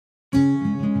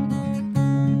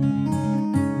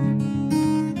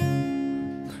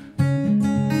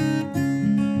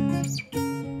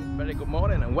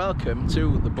welcome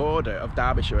to the border of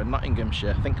Derbyshire and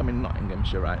Nottinghamshire. I think I'm in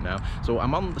Nottinghamshire right now. So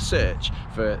I'm on the search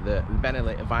for the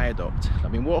Bennerley Viaduct.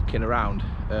 I've been walking around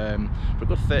for a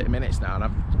good 30 minutes now,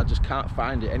 and I just can't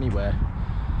find it anywhere.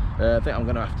 I think I'm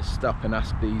going to have to stop and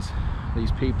ask these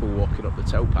people walking up the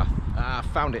towpath. I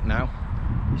found it now.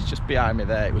 It's just behind me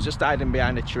there. It was just hiding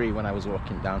behind a tree when I was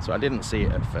walking down, so I didn't see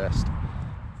it at first.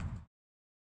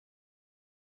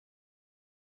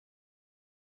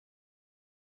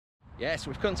 Yes,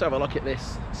 we've come to have a look at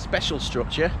this special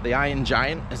structure, the Iron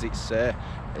Giant, as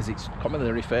it's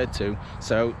commonly referred to.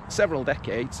 So several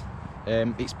decades,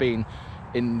 it's been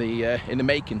in the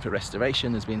making for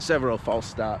restoration. There's been several false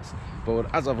starts, but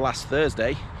as of last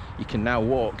Thursday, you can now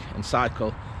walk and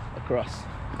cycle across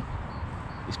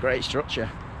this great structure.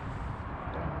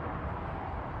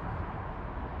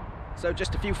 So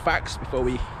just a few facts before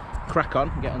we crack on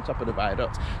and get on top of the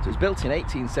viaduct. So it was built in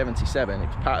 1877. It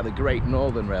was part of the Great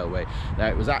Northern Railway. Now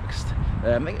it was axed,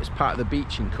 I think it was part of the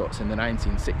Beeching cuts in the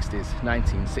 1960s,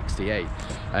 1968,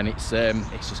 and it's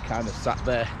just kind of sat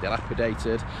there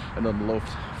dilapidated and unloved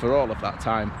for all of that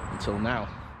time until now.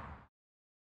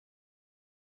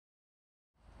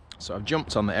 So I've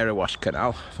jumped on the Erewash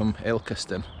Canal from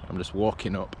Ilkeston. I'm just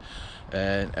walking up,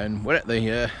 and we're at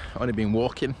the only been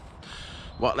walking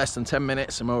what, less than 10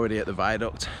 minutes. I'm already at the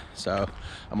viaduct. So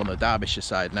I'm on the Derbyshire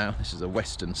side now. This is the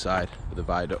western side of the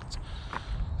viaduct.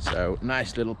 So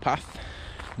nice little path,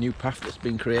 new path that's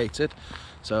been created.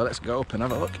 So let's go up and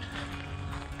have a look.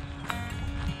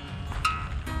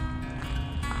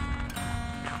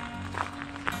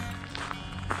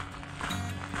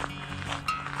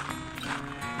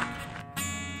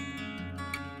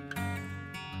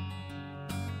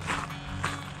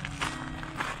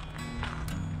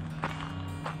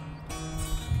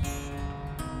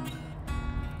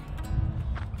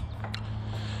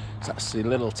 That's the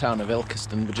little town of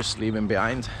Ilkeston we're just leaving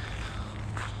behind.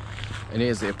 And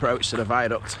here's the approach to the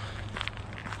viaduct.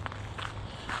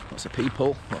 Lots of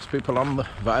people on the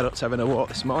viaduct having a walk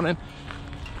this morning.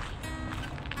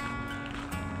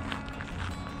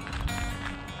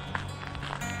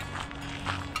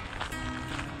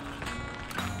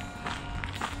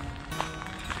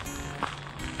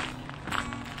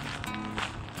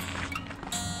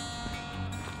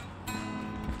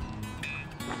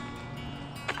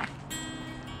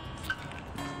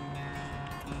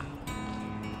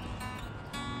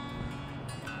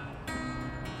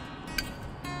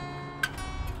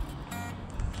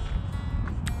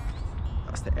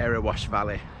 The Erewash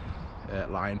Valley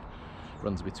line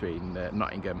runs between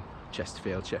Nottingham,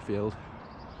 Chesterfield, Sheffield.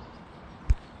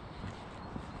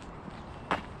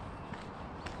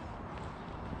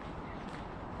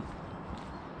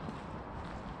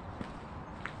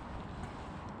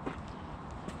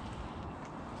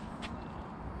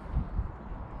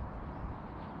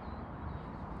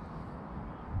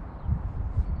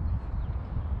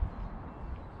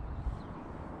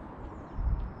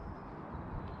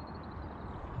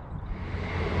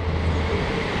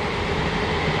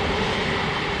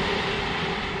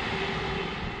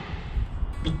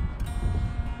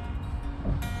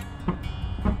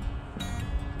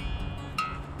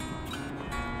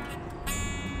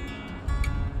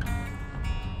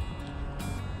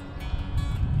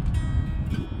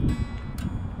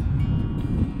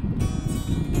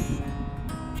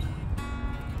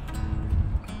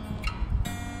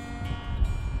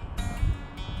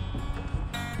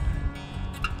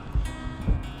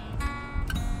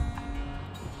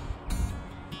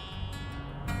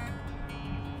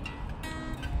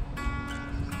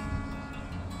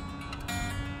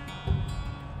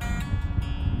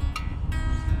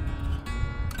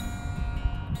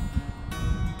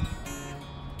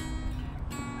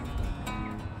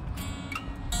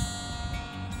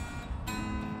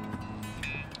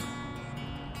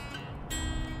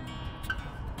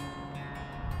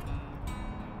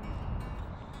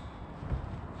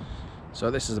 So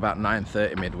this is about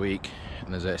 9:30 midweek,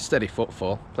 and there's a steady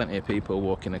footfall, plenty of people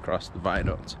walking across the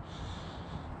viaduct.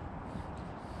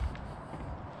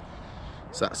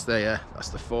 So that's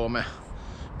the former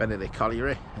Bennerley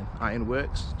Colliery and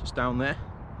Ironworks just down there.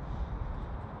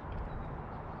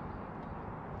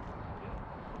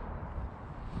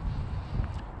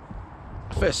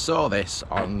 I first saw this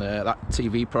on that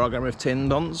TV programme of Tin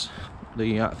Dons. I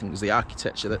think it's the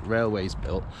architecture that railways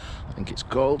built, I think it's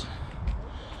called.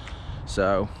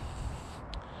 So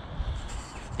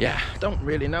yeah, don't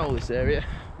really know this area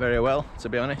very well, to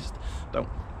be honest. Don't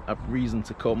have reason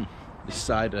to come this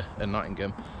side of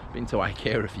Nottingham. Been to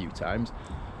IKEA a few times,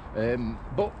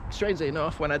 But strangely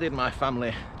enough, when I did my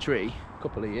family tree a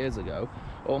couple of years ago,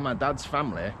 all my dad's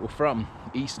family were from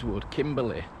Eastwood,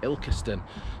 Kimberley, Ilkeston,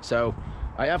 so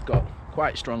I have got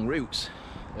quite strong roots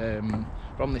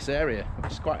from this area,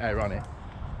 which is quite ironic.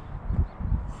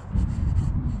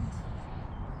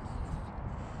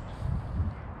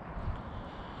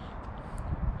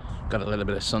 Got a little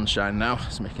bit of sunshine now,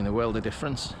 it's making a world of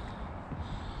difference.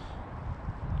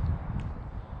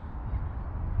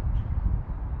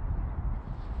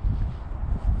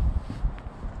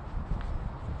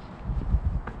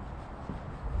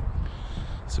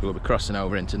 So we'll be crossing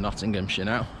over into Nottinghamshire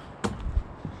now.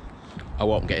 I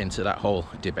won't get into that whole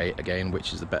debate again,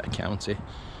 which is the better county,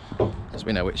 because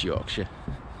we know it's Yorkshire.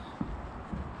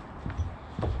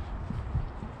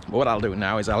 But what I'll do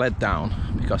now is I'll head down,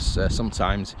 because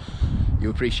sometimes you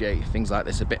appreciate things like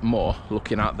this a bit more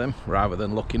looking at them rather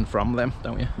than looking from them,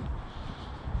 don't you?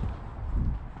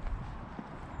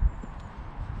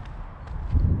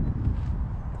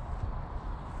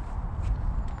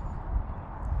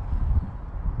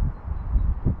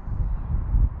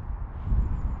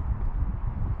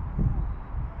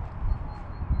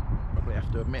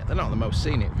 To admit they're not the most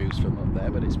scenic views from up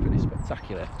there, but it's pretty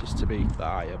spectacular just to be that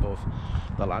high above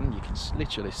the land. You can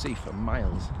literally see for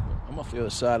miles. I'm off the other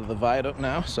side of the viaduct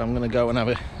now, so I'm going to go and have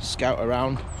a scout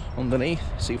around underneath,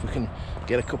 see if we can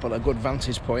get a couple of good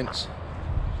vantage points.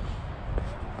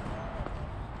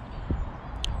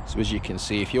 So as you can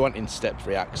see, if you're wanting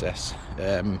step-free access,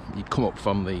 you come up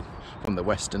from the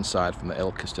western side, from the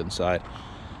Ilkeston side.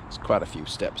 There's quite a few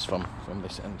steps from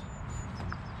this end.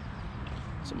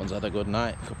 Someone's had a good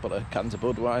night, a couple of cans of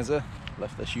Budweiser,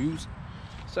 left their shoes.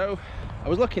 So I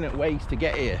was looking at ways to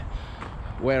get here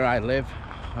where I live.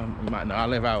 You might know I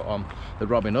live out on the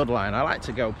Robin Hood line. I like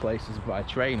to go places by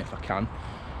train if I can.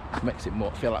 It makes it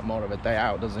feel like more of a day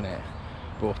out, doesn't it?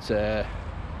 But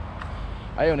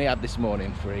I only had this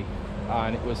morning free,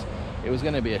 and it was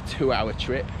going to be a 2-hour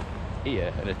trip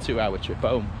here and a 2-hour trip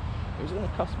home. It was going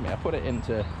to cost me, I put it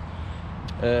into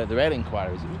the rail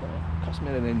inquiries, it was going to cost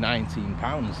me nearly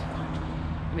 £19,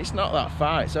 and it's not that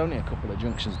far, it's only a couple of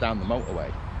junctions down the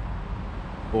motorway.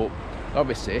 But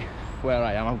obviously where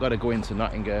I am, I've got to go into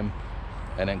Nottingham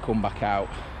and then come back out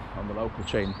on the local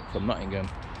train from Nottingham.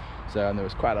 So, and there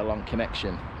was quite a long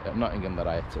connection at Nottingham that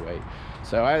I had to wait,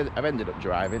 so I've ended up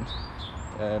driving.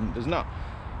 There's not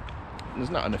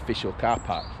an official car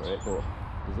park for it, but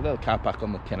there's a little car park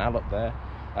on the canal up there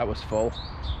that was full.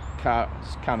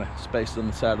 Cars kind of spaced on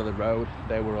the side of the road,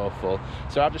 they were all full.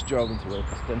 So I've just drove into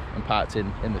Ilkeston and parked in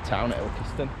the town at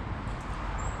Ilkeston.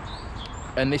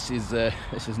 And this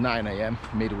is 9 AM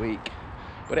midweek,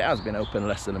 but it has been open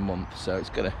less than a month, so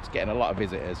it's getting a lot of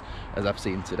visitors, as I've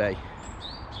seen today.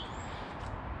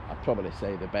 I'd probably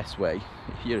say the best way,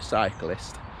 if you're a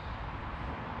cyclist,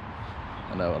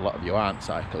 I know a lot of you aren't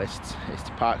cyclists, is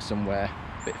to park somewhere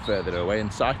a bit further away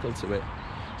and cycle to it.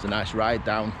 It's a nice ride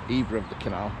down either of the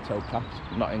canal towpath,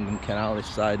 Nottingham Canal this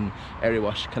side and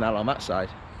Erewash Canal on that side.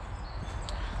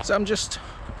 So I'm just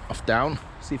off down,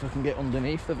 see if I can get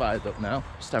underneath the viaduct now.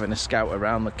 Just having a scout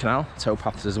around the canal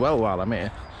towpaths as well while I'm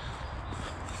here.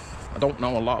 I don't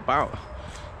know a lot about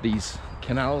these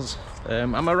canals.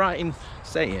 Am I right in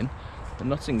saying the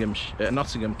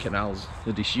Nottingham Canal's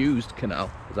the disused canal,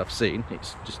 as I've seen?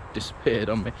 It's just disappeared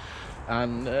on me.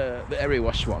 And the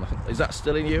Erewash one, I think, is that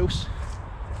still in use?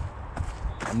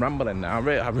 I'm rambling now,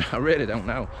 I really don't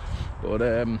know, but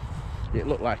it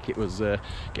looked like it was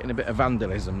getting a bit of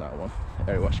vandalism, that one,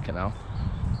 Erewash Canal.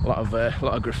 A lot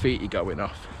of graffiti going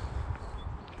off.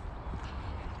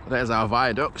 There's our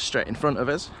viaduct straight in front of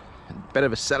us. A bit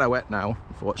of a silhouette now,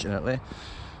 unfortunately,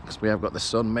 because we have got the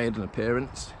sun made an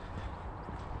appearance.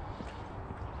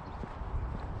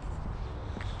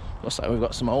 Looks like we've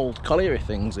got some old colliery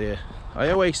things here. I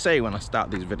always say when I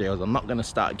start these videos, I'm not going to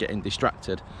start getting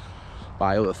distracted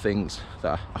by other things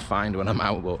that I find when I'm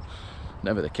out, but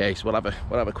never the case. We'll have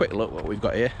a quick look what we've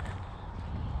got here.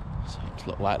 So it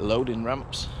look like loading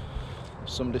ramps of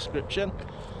some description.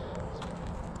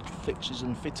 Fixtures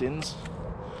and fittings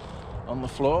on the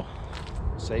floor.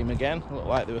 Same again. Look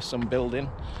like there was some building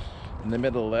in the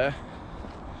middle there.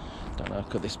 Don't know,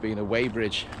 could this be a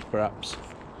weighbridge perhaps?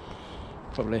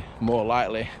 Probably more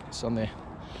likely it's on the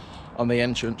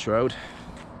entrance road.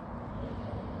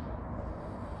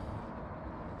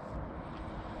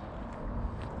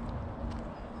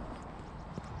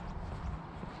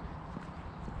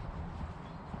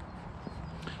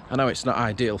 I know it's not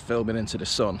ideal filming into the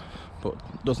sun, but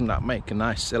doesn't that make a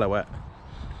nice silhouette?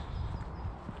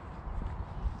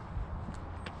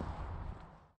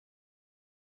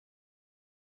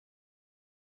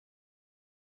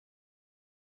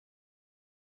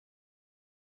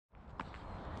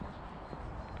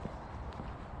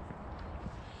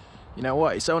 You know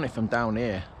what? It's only from down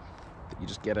here that you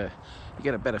just get a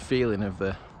better feeling of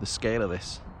the scale of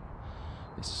this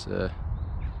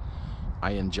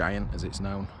iron giant, as it's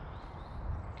known.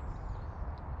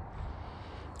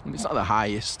 And it's not the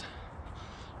highest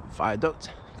viaduct,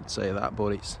 you could say that, but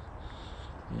it's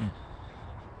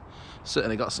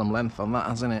certainly got some length on that,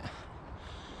 hasn't it?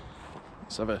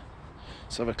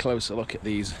 Let's have a closer look at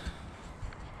these.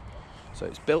 So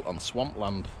it's built on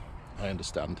swampland, I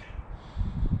understand.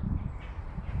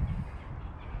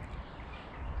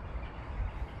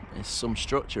 It's some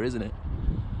structure, isn't it?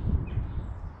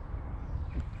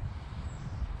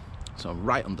 So I'm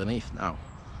right underneath now.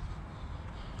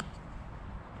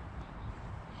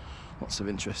 Lots of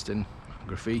interesting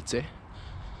graffiti.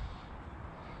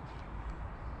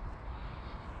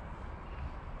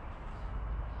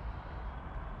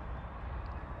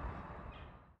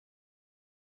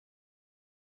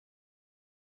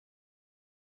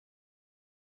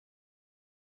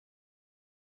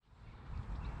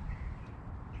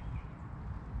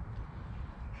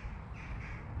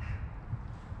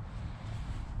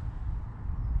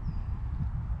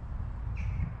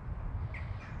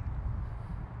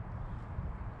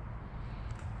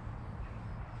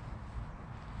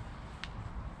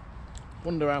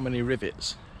 Wonder how many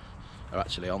rivets are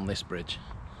actually on this bridge.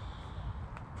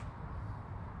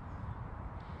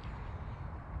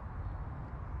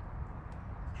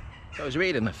 So I was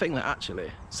reading the thing that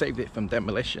actually saved it from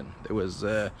demolition. There was,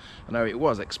 I know it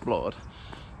was explored,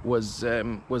 was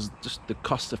just the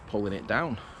cost of pulling it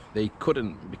down. They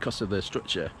couldn't, because of the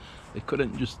structure, they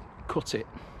couldn't just cut it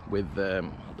with, I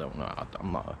don't know,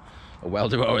 I'm not a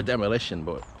welder or a demolition,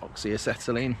 but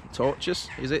oxyacetylene torches,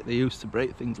 is it? They used to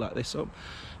break things like this up.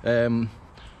 But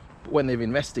when they've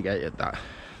investigated that,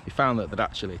 they found that they'd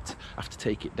actually have to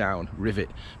take it down rivet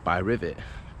by rivet,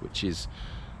 which is,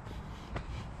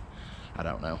 I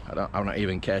don't know, I don't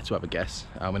even care to have a guess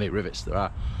how many rivets there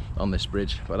are on this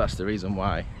bridge, but that's the reason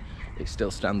why it's still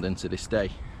standing to this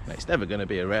day. And it's never going to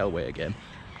be a railway again.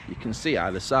 You can see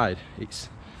either side, it's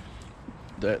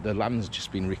the land's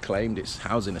just been reclaimed, it's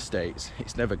housing estates.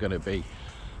 It's never going to be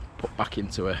put back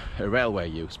into a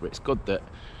railway use, but it's good that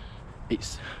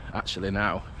it's actually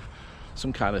now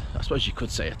some kind of, I suppose you could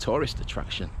say, a tourist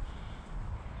attraction.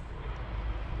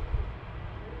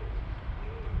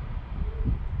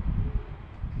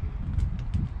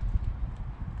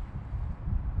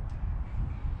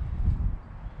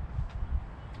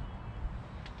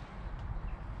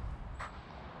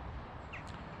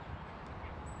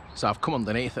 So I've come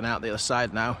underneath and out the other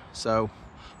side now, so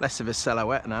less of a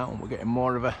silhouette now, and we're getting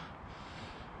more of a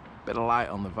bit of light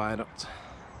on the viaduct.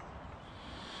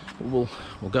 We'll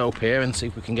go up here and see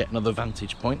if we can get another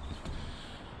vantage point.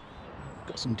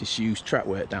 Got some disused track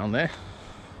work down there.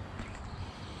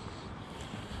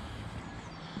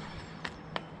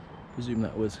 Presume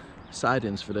that was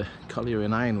sidings for the colliery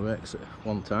ironworks at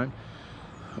one time,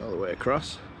 all the way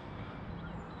across.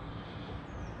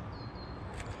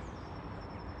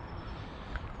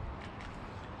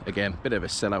 Again, bit of a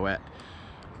silhouette,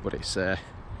 but it's yeah,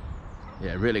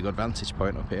 really good vantage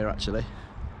point up here actually.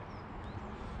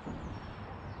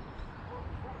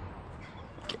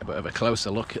 Get a bit of a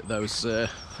closer look at those the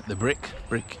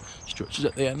brick structures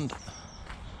at the end.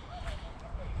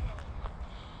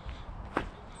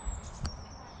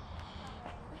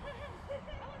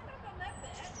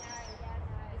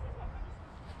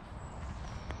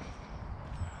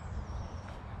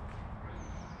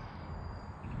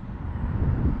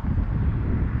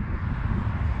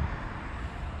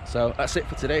 So that's it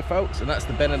for today, folks, and that's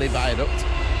the Bennerley Viaduct.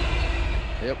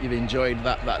 I hope you've enjoyed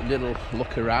that little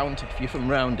look around. If you're from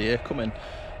round here, come and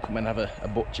have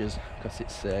a butcher's, because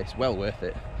it's well worth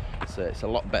it. It's a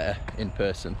lot better in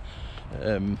person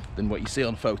than what you see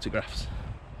on photographs.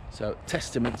 So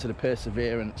testament to the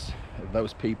perseverance of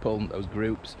those people, those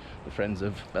groups, the Friends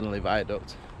of Bennerley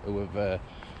Viaduct, who have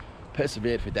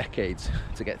persevered for decades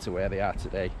to get to where they are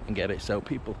today and get it so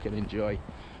people can enjoy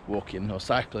walking or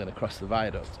cycling across the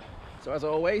viaduct. So as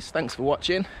always, thanks for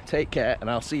watching, take care, and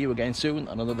I'll see you again soon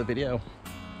on another video.